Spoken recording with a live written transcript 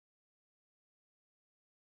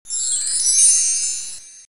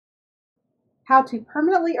How to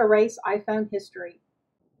permanently erase iPhone history.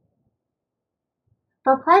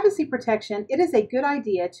 For privacy protection, it is a good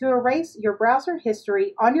idea to erase your browser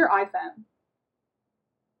history on your iPhone.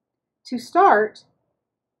 To start,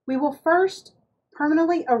 we will first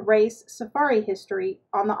permanently erase Safari history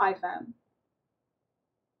on the iPhone.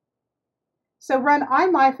 So run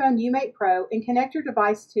iMyPhone UMate Pro and connect your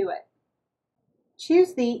device to it.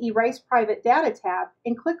 Choose the Erase Private Data tab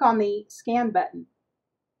and click on the Scan button.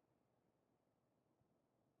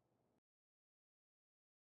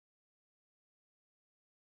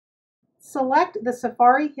 Select the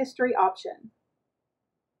Safari History option.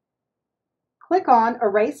 Click on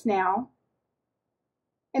Erase Now,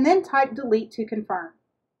 and then type Delete to confirm.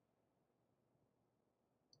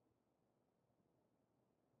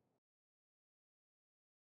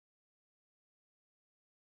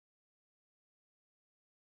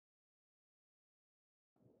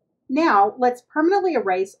 Now, let's permanently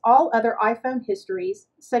erase all other iPhone histories,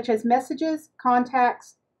 such as messages,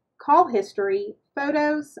 contacts, call history,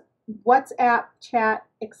 photos, WhatsApp, chat,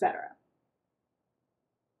 etc.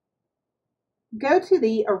 Go to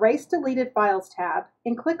the Erase Deleted Files tab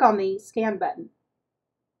and click on the Scan button.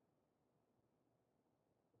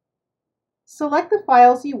 Select the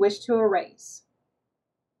files you wish to erase.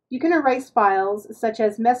 You can erase files such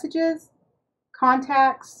as messages,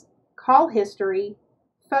 contacts, call history,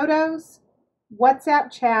 photos,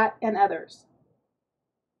 WhatsApp chat, and others.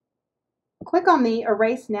 Click on the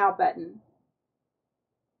Erase Now button.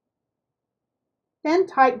 Then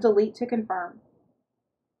type Delete to confirm.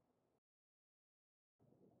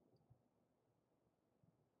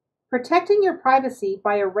 Protecting your privacy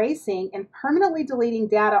by erasing and permanently deleting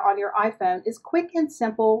data on your iPhone is quick and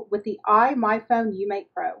simple with the iMyPhone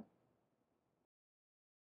UMate Pro.